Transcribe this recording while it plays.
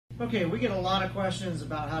Okay, we get a lot of questions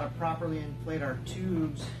about how to properly inflate our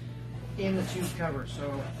tubes in the tube cover.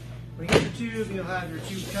 So when you get your tube, you'll have your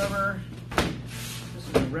tube cover. This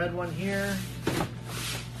is the red one here.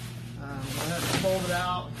 You'll have to fold it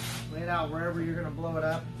out, lay it out wherever you're going to blow it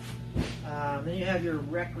up. Then you have your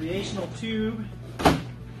recreational tube.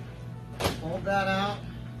 Fold that out.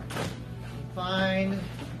 Find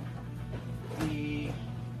the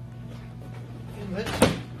inlet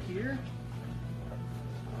here,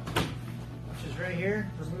 which is right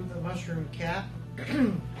here. Remove the mushroom cap.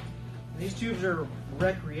 These tubes are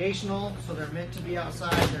recreational, so they're meant to be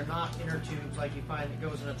outside. They're not inner tubes like you find that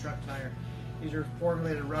goes in a truck tire. These are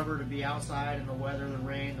formulated rubber to be outside in the weather, the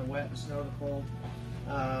rain, the wet, the snow, the cold.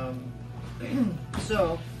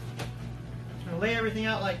 So I'm going to lay everything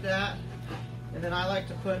out like that, and then I like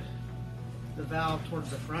to put the valve towards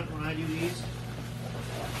the front when I do these,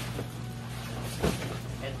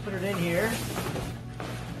 and put it in here.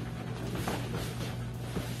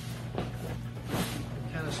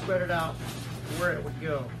 Kind of spread it out where it would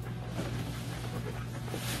go.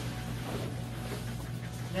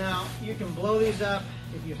 Now, you can blow these up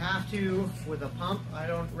if you have to with a pump. I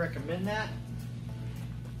don't recommend that.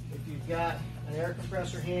 If you've got an air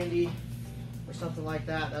compressor handy or something like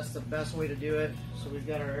that, that's the best way to do it. So we've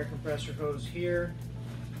got our air compressor hose here.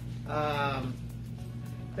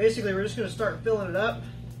 Basically, we're just going to start filling it up.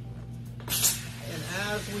 And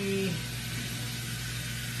as we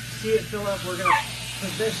see it fill up, we're going to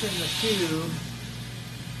position the tube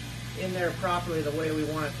in there properly the way we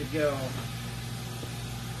want it to go,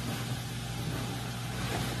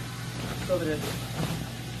 so that it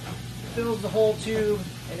fills the whole tube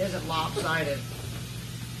and isn't lopsided.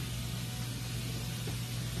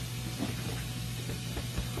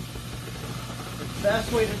 The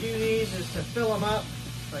best way to do these is to fill them up,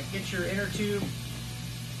 like get your inner tube,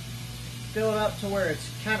 fill it up to where it's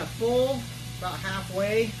kind of full, about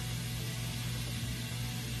halfway.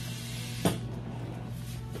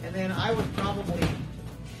 And then I would probably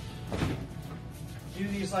do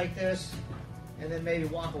these like this, and then maybe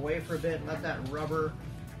walk away for a bit and let that rubber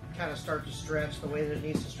kind of start to stretch the way that it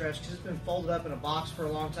needs to stretch, because it's been folded up in a box for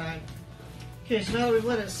a long time. Okay, so now that we've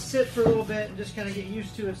let it sit for a little bit and just kind of get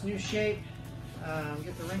used to its new shape,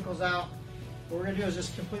 get the wrinkles out, what we're going to do is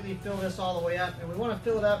just completely fill this all the way up. And we want to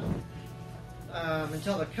fill it up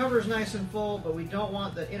until the cover is nice and full, but we don't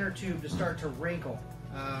want the inner tube to start to wrinkle.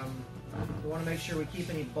 We want to make sure we keep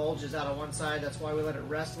any bulges out of one side. That's why we let it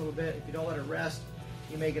rest a little bit. If you don't let it rest,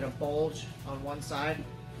 you may get a bulge on one side.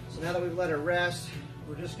 So now that we've let it rest,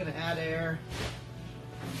 we're just going to add air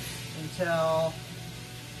until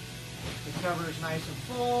the cover is nice and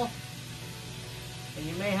full. And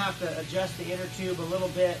you may have to adjust the inner tube a little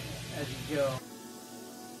bit as you go.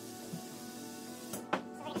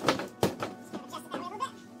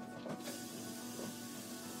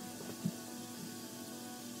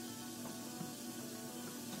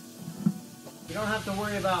 You don't have to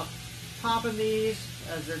worry about popping these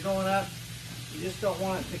as they're going up. You just don't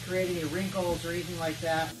want it to create any wrinkles or anything like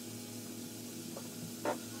that.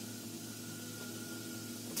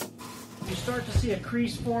 If you start to see a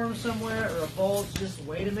crease form somewhere or a bulge, just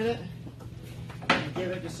wait a minute and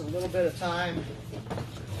give it just a little bit of time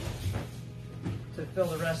to fill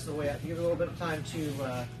the rest of the way up. Give it a little bit of time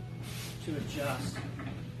to adjust.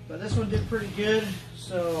 But this one did pretty good,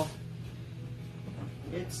 so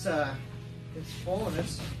it's full and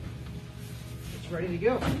it's ready to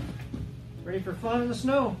go. Ready for fun in the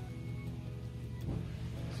snow.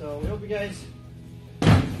 So we hope you guys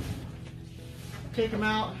take them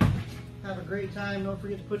out, have a great time. Don't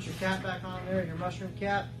forget to put your cap back on there, your mushroom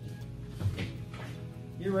cap.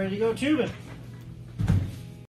 You're ready to go tubing.